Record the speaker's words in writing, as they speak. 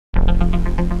Here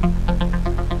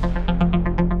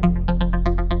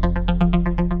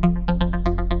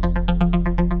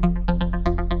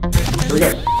we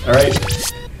go. All right.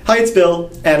 Hi, it's Bill,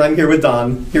 and I'm here with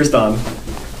Don. Here's Don.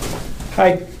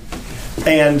 Hi.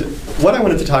 And what I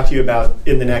wanted to talk to you about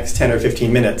in the next 10 or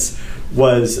 15 minutes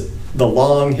was the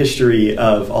long history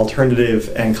of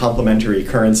alternative and complementary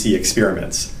currency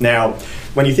experiments. Now,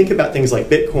 when you think about things like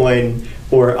Bitcoin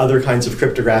or other kinds of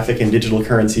cryptographic and digital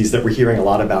currencies that we're hearing a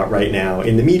lot about right now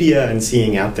in the media and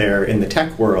seeing out there in the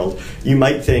tech world, you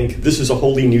might think this is a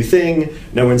wholly new thing.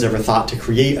 No one's ever thought to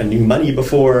create a new money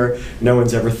before. No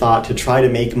one's ever thought to try to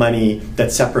make money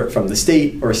that's separate from the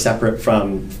state or separate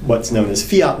from what's known as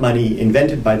fiat money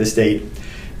invented by the state.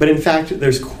 But in fact,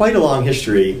 there's quite a long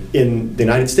history in the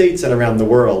United States and around the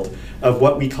world of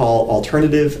what we call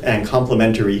alternative and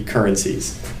complementary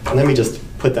currencies. And let me just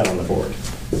put that on the board.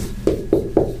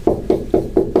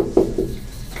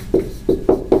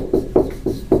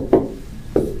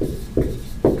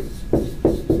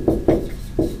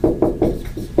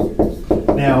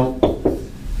 Now,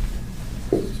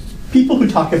 people who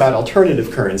talk about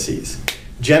alternative currencies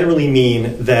generally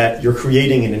mean that you're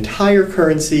creating an entire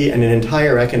currency and an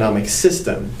entire economic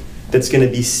system that's going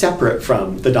to be separate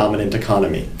from the dominant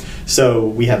economy. So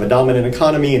we have a dominant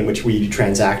economy in which we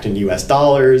transact in US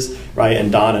dollars, right?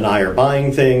 And Don and I are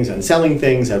buying things and selling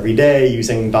things every day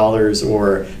using dollars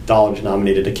or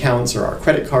dollar-denominated accounts or our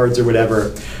credit cards or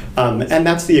whatever. And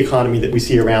that's the economy that we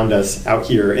see around us out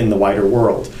here in the wider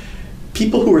world.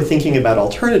 People who are thinking about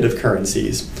alternative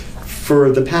currencies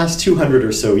for the past 200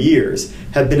 or so years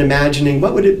have been imagining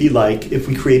what would it be like if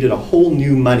we created a whole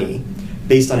new money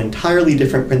based on entirely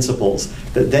different principles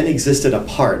that then existed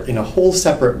apart in a whole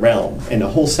separate realm, in a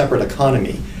whole separate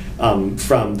economy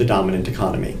from the dominant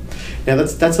economy. Now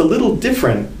that's a little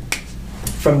different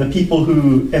from the people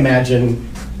who imagine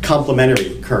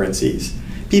complementary currencies.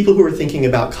 People who are thinking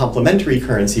about complementary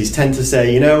currencies tend to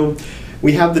say, you know,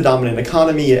 we have the dominant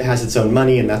economy, it has its own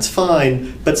money, and that's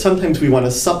fine, but sometimes we want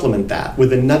to supplement that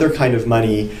with another kind of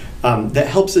money that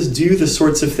helps us do the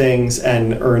sorts of things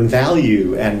and earn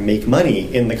value and make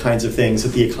money in the kinds of things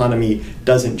that the economy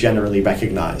doesn't generally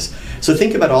recognize. So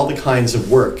think about all the kinds of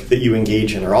work that you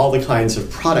engage in, or all the kinds of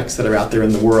products that are out there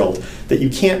in the world that you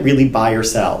can't really buy or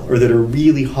sell, or that are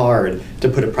really hard to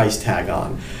put a price tag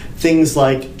on. Things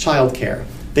like childcare,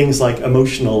 things like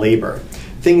emotional labor,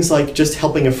 things like just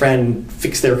helping a friend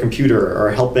fix their computer or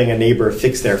helping a neighbor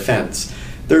fix their fence.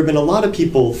 There have been a lot of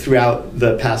people throughout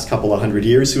the past couple of hundred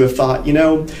years who have thought, you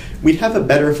know, we'd have a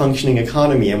better functioning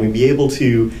economy and we'd be able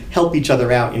to help each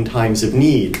other out in times of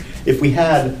need if we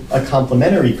had a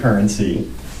complementary currency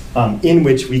in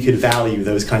which we could value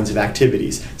those kinds of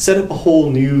activities. Set up a whole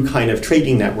new kind of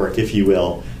trading network, if you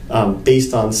will,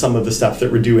 based on some of the stuff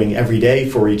that we're doing every day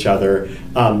for each other,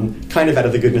 kind of out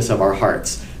of the goodness of our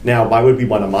hearts. Now, why would we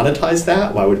want to monetize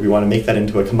that? Why would we want to make that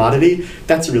into a commodity?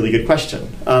 That's a really good question.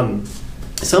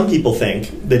 Some people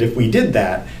think that if we did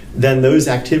that, then those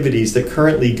activities that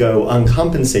currently go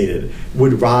uncompensated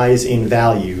would rise in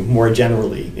value more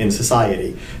generally in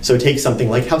society. So take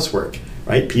something like housework,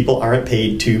 right? People aren't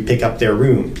paid to pick up their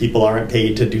room. People aren't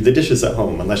paid to do the dishes at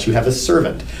home unless you have a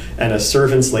servant. And a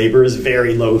servant's labor is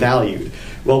very low valued.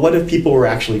 Well, what if people were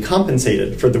actually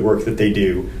compensated for the work that they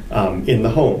do in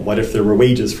the home? What if there were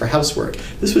wages for housework?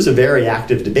 This was a very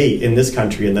active debate in this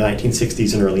country in the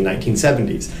 1960s and early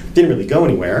 1970s. Didn't really go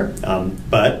anywhere,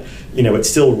 but you know, it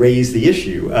still raised the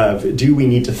issue of, do we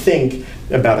need to think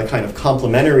about a kind of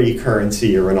complementary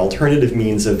currency or an alternative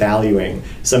means of valuing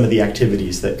some of the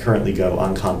activities that currently go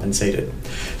uncompensated?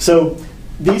 So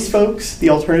these folks, the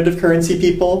alternative currency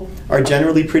people, are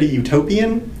generally pretty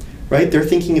utopian. Right? They're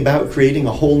thinking about creating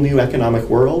a whole new economic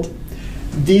world.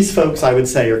 These folks, I would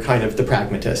say, are kind of the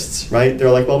pragmatists, right?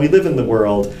 They're like, well, we live in the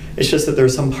world. It's just that there are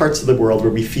some parts of the world where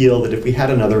we feel that if we had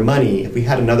another money, if we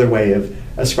had another way of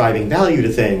ascribing value to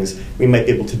things, we might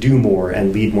be able to do more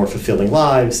and lead more fulfilling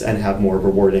lives and have more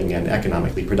rewarding and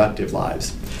economically productive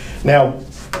lives. Now,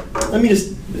 let me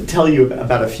just tell you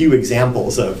about a few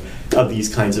examples of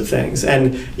these kinds of things.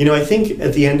 And you know, I think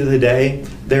at the end of the day,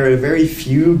 there are very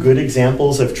few good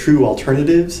examples of true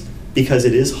alternatives, because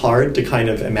it is hard to kind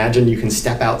of imagine you can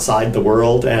step outside the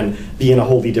world and be in a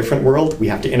wholly different world. We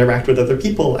have to interact with other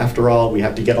people, after all. We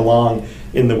have to get along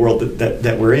in the world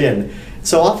that we're in.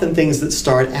 So often things that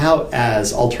start out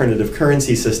as alternative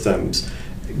currency systems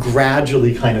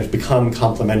gradually kind of become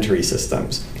complementary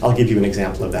systems. I'll give you an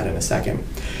example of that in a second.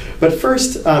 But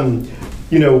first,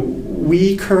 you know,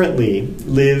 we currently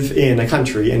live in a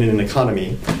country and in an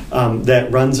economy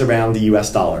that runs around the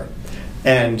US dollar.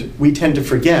 And we tend to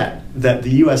forget that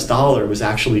the US dollar was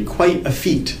actually quite a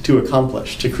feat to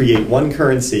accomplish, to create one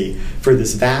currency for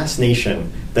this vast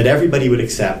nation that everybody would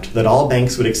accept, that all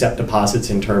banks would accept deposits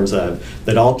in terms of,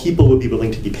 that all people would be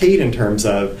willing to be paid in terms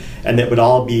of, and that would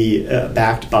all be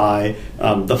backed by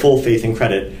the full faith and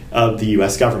credit of the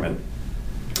US government.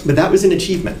 But that was an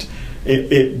achievement.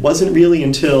 It wasn't really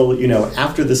until,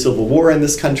 after the Civil War in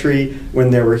this country,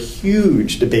 when there were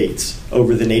huge debates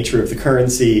over the nature of the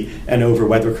currency and over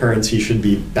whether currency should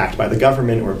be backed by the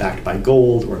government or backed by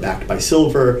gold or backed by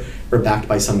silver or backed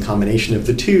by some combination of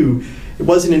the two. It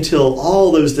wasn't until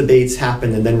all those debates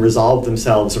happened and then resolved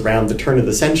themselves around the turn of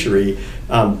the century,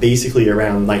 basically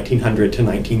around 1900 to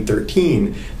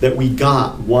 1913, that we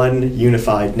got one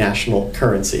unified national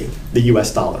currency, the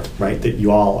US dollar, right, that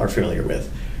you all are familiar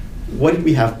with. What did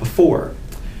we have before?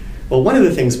 Well, one of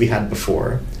the things we had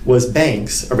before was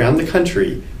banks around the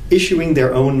country issuing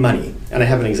their own money. And I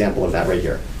have an example of that right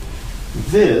here.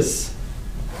 This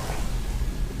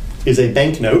is a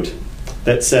banknote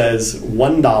that says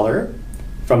 $1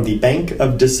 from the Bank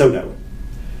of DeSoto.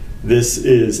 This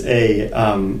is a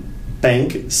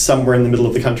bank somewhere in the middle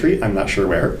of the country, I'm not sure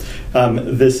where.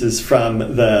 This is from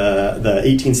the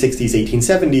 1860s,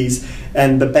 1870s,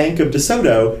 and the Bank of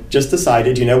DeSoto just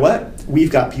decided, you know what,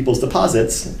 we've got people's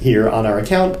deposits here on our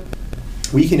account,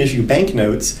 we can issue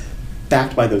banknotes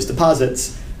backed by those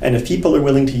deposits, and if people are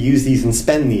willing to use these and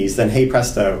spend these, then hey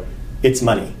presto, it's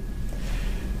money.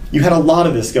 You had a lot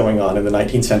of this going on in the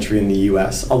 19th century in the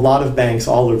US, a lot of banks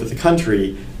all over the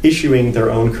country issuing their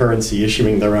own currency,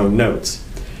 issuing their own notes.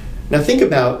 Now think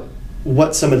about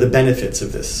what some of the benefits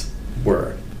of this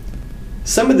were.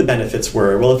 Some of the benefits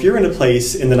were, well, if you're in a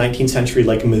place in the 19th century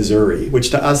like Missouri, which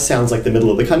to us sounds like the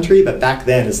middle of the country, but back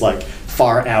then is like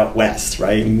far out west,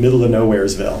 right, middle of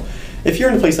nowheresville. If you're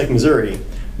in a place like Missouri,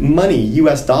 money,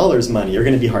 US dollars money, are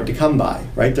going to be hard to come by,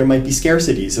 right? There might be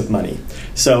scarcities of money.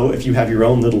 So if you have your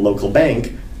own little local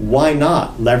bank, why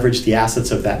not leverage the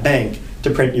assets of that bank to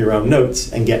print your own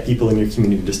notes and get people in your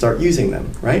community to start using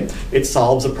them, right? It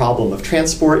solves a problem of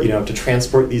transport. You don't have to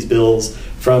transport these bills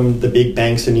from the big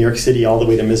banks in New York City all the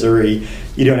way to Missouri.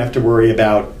 You don't have to worry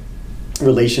about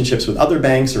relationships with other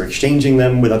banks or exchanging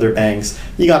them with other banks.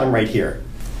 You got them right here.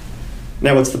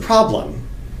 Now, what's the problem?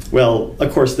 Well,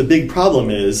 of course, the big problem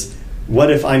is,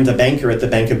 what if I'm the banker at the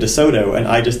Bank of DeSoto and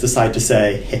I just decide to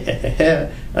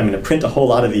say, I'm going to print a whole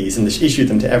lot of these and just issue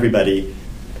them to everybody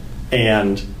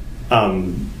and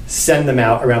send them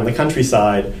out around the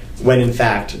countryside when in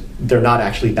fact they're not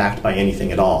actually backed by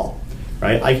anything at all,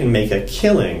 right? I can make a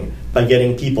killing by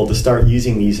getting people to start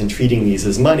using these and treating these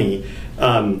as money,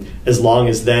 as long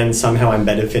as then somehow I'm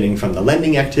benefiting from the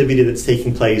lending activity that's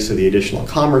taking place or the additional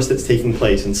commerce that's taking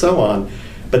place and so on,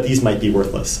 but these might be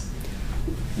worthless.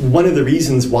 One of the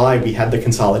reasons why we had the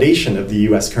consolidation of the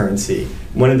US currency,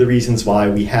 one of the reasons why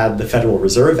we had the Federal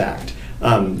Reserve Act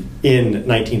in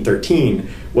 1913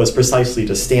 was precisely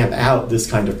to stamp out this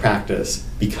kind of practice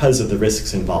because of the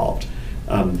risks involved.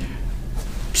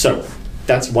 So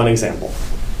that's one example.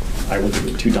 I will give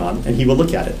it to Don, and he will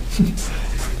look at it.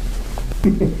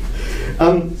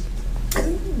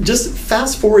 Just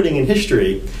fast forwarding in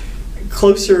history,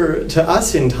 closer to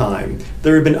us in time,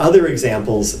 there have been other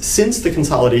examples since the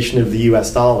consolidation of the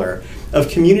US dollar of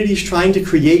communities trying to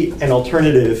create an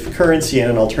alternative currency and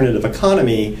an alternative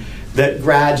economy that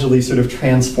gradually sort of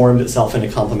transformed itself into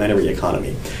a complementary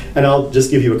economy. And I'll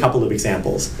just give you a couple of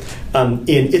examples. In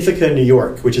Ithaca, New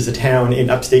York, which is a town in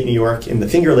upstate New York in the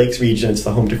Finger Lakes region, it's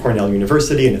the home to Cornell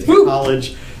University and Ithaca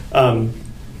College.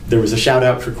 There was a shout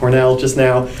out for Cornell just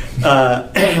now.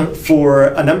 For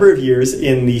a number of years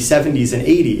in the 70s and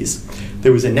 80s,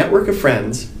 there was a network of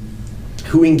friends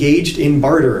who engaged in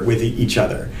barter with each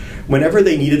other. Whenever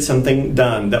they needed something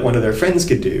done that one of their friends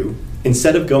could do,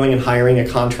 instead of going and hiring a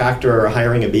contractor or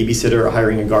hiring a babysitter or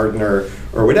hiring a gardener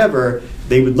or whatever,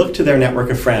 they would look to their network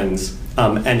of friends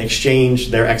and exchange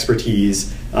their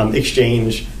expertise,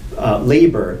 exchange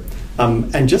labor,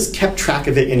 and just kept track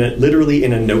of it literally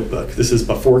in a notebook. This is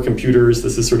before computers,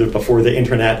 this is sort of before the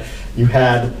internet. You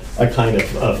had a kind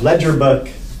of ledger book,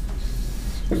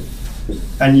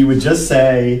 and you would just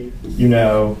say, you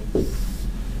know,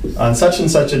 on such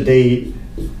and such a date,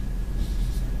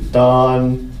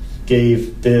 Don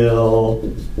gave Bill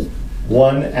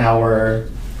 1 hour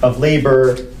of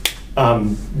labor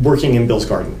working in Bill's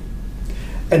garden.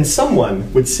 And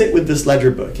someone would sit with this ledger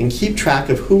book and keep track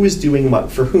of who was doing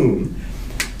what for whom,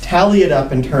 tally it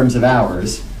up in terms of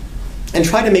hours, and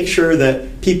try to make sure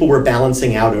that people were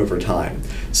balancing out over time,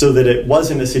 so that it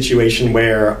wasn't a situation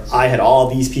where I had all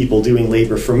these people doing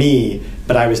labor for me,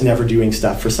 but I was never doing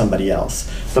stuff for somebody else.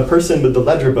 The person with the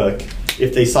ledger book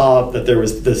if they saw that there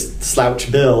was this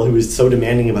slouch Bill who was so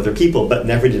demanding of other people but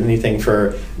never did anything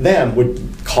for them, would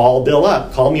call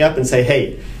me up and say,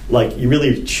 hey, like, you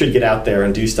really should get out there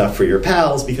and do stuff for your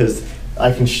pals because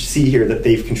I can see here that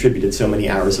they've contributed so many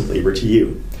hours of labor to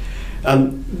you.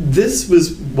 This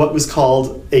was what was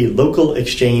called a local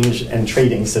exchange and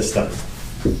trading system,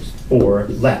 or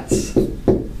LETS.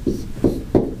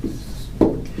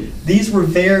 These were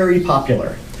very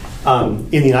popular in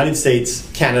the United States,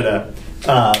 Canada,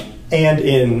 and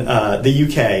in the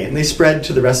UK, and they spread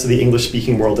to the rest of the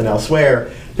English-speaking world and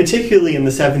elsewhere, particularly in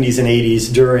the 70s and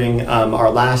 80s during our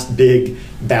last big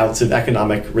bouts of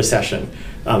economic recession.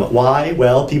 Why?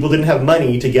 Well, people didn't have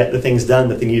money to get the things done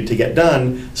that they needed to get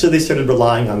done, so they started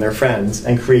relying on their friends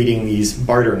and creating these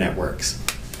barter networks.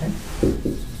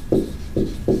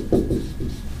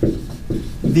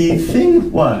 The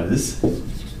thing was,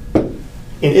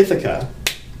 in Ithaca,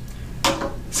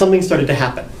 something started to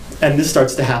happen. And this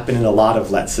starts to happen in a lot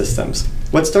of LET systems.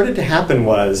 What started to happen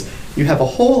was you have a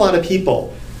whole lot of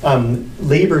people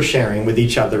labor sharing with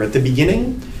each other at the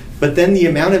beginning, but then the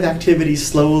amount of activity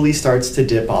slowly starts to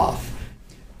dip off.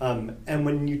 And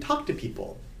when you talk to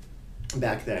people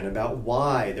back then about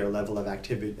why their level of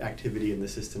activity in the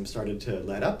system started to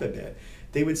let up a bit,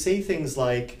 they would say things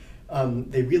like,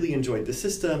 they really enjoyed the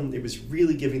system, it was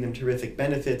really giving them terrific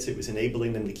benefits, it was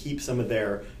enabling them to keep some of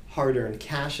their hard-earned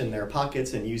cash in their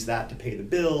pockets and use that to pay the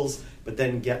bills, but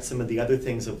then get some of the other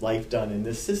things of life done in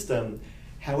this system.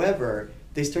 However,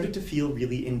 they started to feel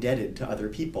really indebted to other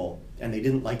people, and they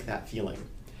didn't like that feeling.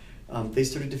 They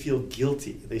started to feel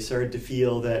guilty. They started to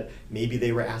feel that maybe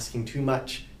they were asking too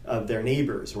much of their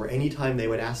neighbors, or anytime they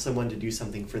would ask someone to do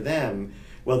something for them,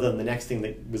 well, then the next thing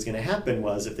that was going to happen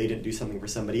was if they didn't do something for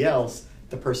somebody else,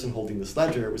 the person holding this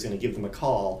ledger was going to give them a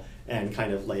call and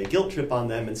kind of lay a guilt trip on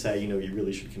them and say, you know, you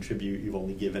really should contribute. You've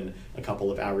only given a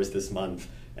couple of hours this month,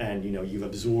 and you know, you've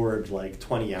absorbed like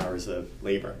 20 hours of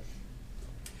labor.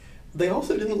 They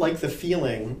also didn't like the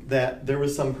feeling that there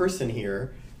was some person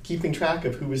here keeping track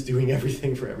of who was doing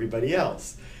everything for everybody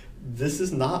else. This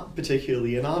is not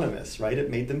particularly anonymous, right? It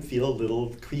made them feel a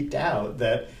little creeped out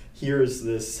that here's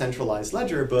this centralized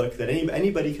ledger book that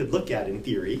anybody could look at in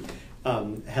theory,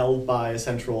 held by a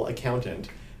central accountant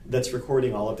that's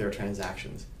recording all of their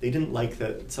transactions. They didn't like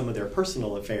that some of their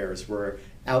personal affairs were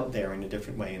out there in a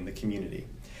different way in the community.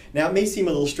 Now, it may seem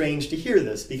a little strange to hear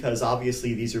this because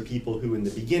obviously these are people who in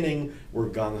the beginning were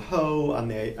gung-ho on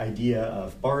the idea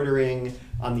of bartering,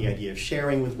 on the idea of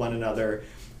sharing with one another,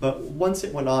 but once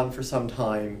it went on for some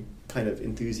time, kind of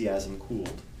enthusiasm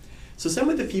cooled. So some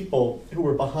of the people who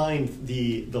were behind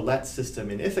the LET system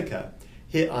in Ithaca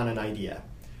hit on an idea.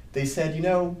 They said, you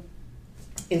know,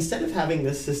 instead of having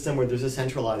this system where there's a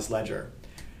centralized ledger,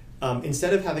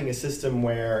 instead of having a system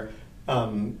where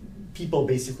people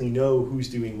basically know who's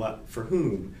doing what for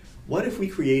whom, what if we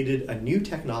created a new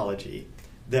technology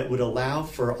that would allow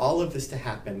for all of this to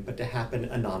happen, but to happen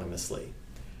anonymously?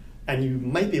 And you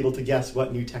might be able to guess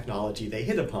what new technology they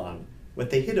hit upon. What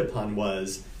they hit upon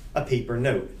was a paper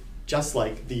note, just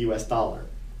like the US dollar.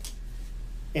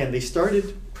 And they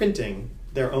started printing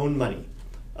their own money.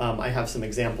 I have some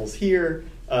examples here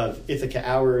of Ithaca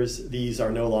hours. These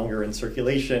are no longer in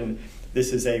circulation.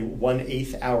 This is a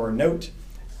 1/8 hour note.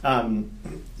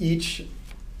 Each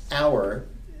hour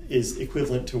is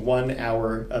equivalent to 1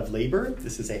 hour of labor.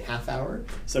 This is a half hour.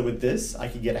 So with this, I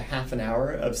could get a half an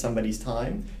hour of somebody's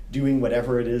time doing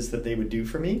whatever it is that they would do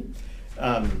for me.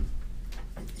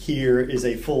 Here is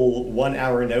a full 1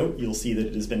 hour note. You'll see that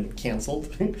it has been canceled.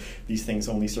 These things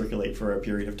only circulate for a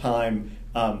period of time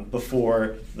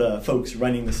before the folks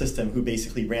running the system who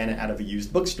basically ran it out of a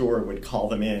used bookstore would call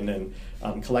them in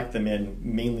and collect them in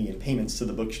mainly in payments to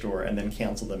the bookstore and then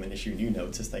cancel them and issue new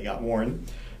notes as they got worn.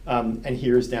 And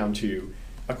here's down to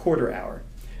a quarter hour.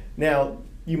 Now,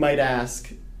 you might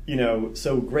ask, you know,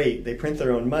 so great, they print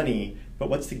their own money, but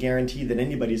what's the guarantee that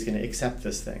anybody's going to accept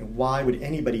this thing? Why would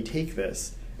anybody take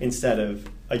this instead of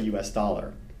a US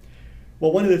dollar?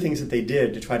 Well, one of the things that they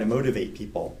did to try to motivate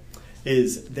people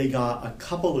is they got a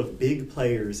couple of big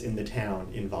players in the town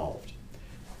involved.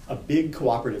 A big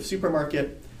cooperative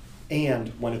supermarket and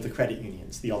one of the credit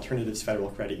unions, the Alternatives Federal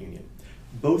Credit Union,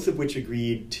 both of which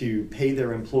agreed to pay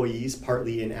their employees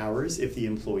partly in hours if the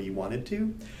employee wanted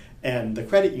to. And the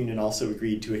credit union also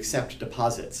agreed to accept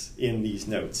deposits in these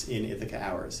notes in Ithaca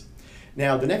hours.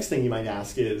 Now, the next thing you might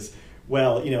ask is,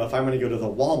 well, you know, if I'm going to go to the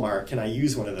Walmart, can I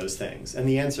use one of those things? And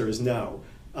the answer is no.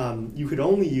 You could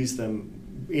only use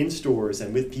them in stores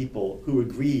and with people who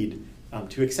agreed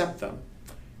to accept them.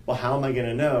 Well, how am I going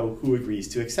to know who agrees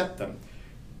to accept them?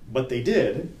 What they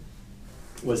did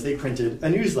was they printed a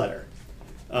newsletter.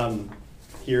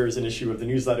 Here's an issue of the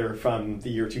newsletter from the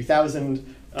year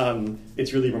 2000.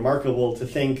 It's really remarkable to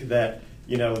think that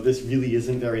this really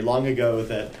isn't very long ago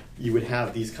that you would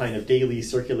have these kind of daily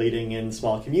circulating in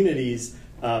small communities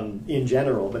in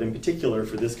general, but in particular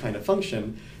for this kind of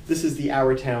function. This is the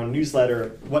Our Town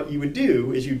newsletter. What you would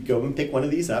do is you'd go and pick one of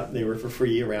these up. They were for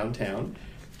free around town.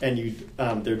 And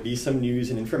there'd be some news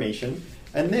and information.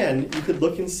 And then you could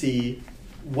look and see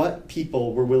what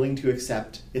people were willing to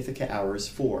accept Ithaca hours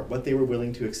for, what they were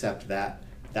willing to accept that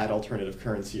alternative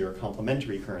currency or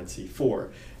complementary currency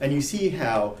for. And you see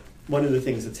how one of the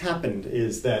things that's happened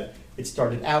is that it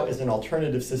started out as an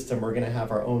alternative system. We're going to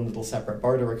have our own little separate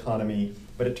barter economy,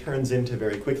 but it turns into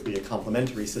very quickly a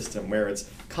complementary system where it's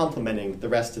complementing the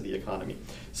rest of the economy.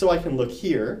 So I can look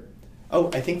here. Oh,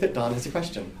 I think that Don has a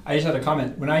question. I just had a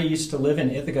comment. When I used to live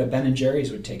in Ithaca, Ben and Jerry's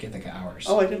would take Ithaca hours.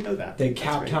 Oh, I didn't know that. They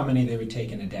capped how many they would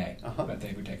take in a day, but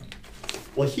they would take them.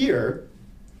 Well, here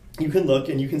you can look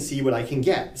and you can see what I can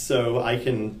get. So I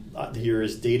can, here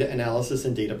is data analysis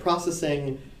and data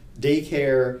processing,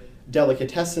 daycare,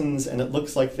 delicatessens, and it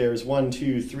looks like there's 1,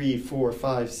 2, 3, 4,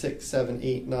 5, 6, 7,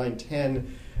 8, 9,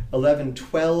 10, 11,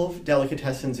 12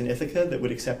 delicatessens in Ithaca that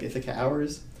would accept Ithaca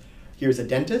hours. Here's a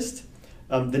dentist.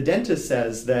 The dentist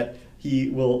says that he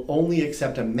will only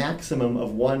accept a maximum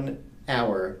of 1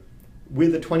 hour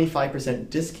with a 25%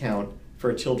 discount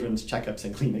for children's checkups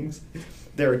and cleanings.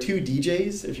 There are 2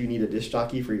 DJs if you need a disc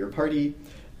jockey for your party.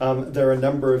 There are a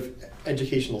number of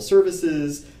educational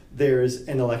services. There's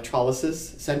an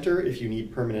electrolysis center if you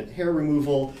need permanent hair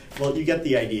removal. Well, you get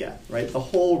the idea, right? The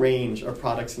whole range of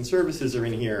products and services are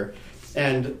in here.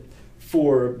 And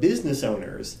for business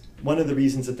owners, one of the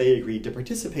reasons that they agreed to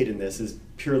participate in this is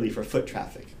purely for foot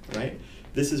traffic, right?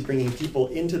 This is bringing people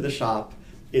into the shop.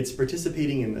 It's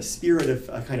participating in the spirit of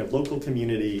a kind of local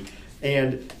community,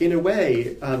 and in a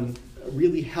way,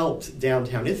 really helped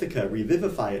downtown Ithaca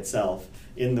revivify itself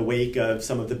in the wake of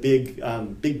some of the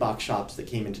big box shops that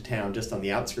came into town just on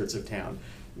the outskirts of town.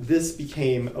 This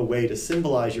became a way to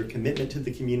symbolize your commitment to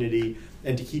the community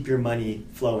and to keep your money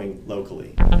flowing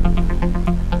locally.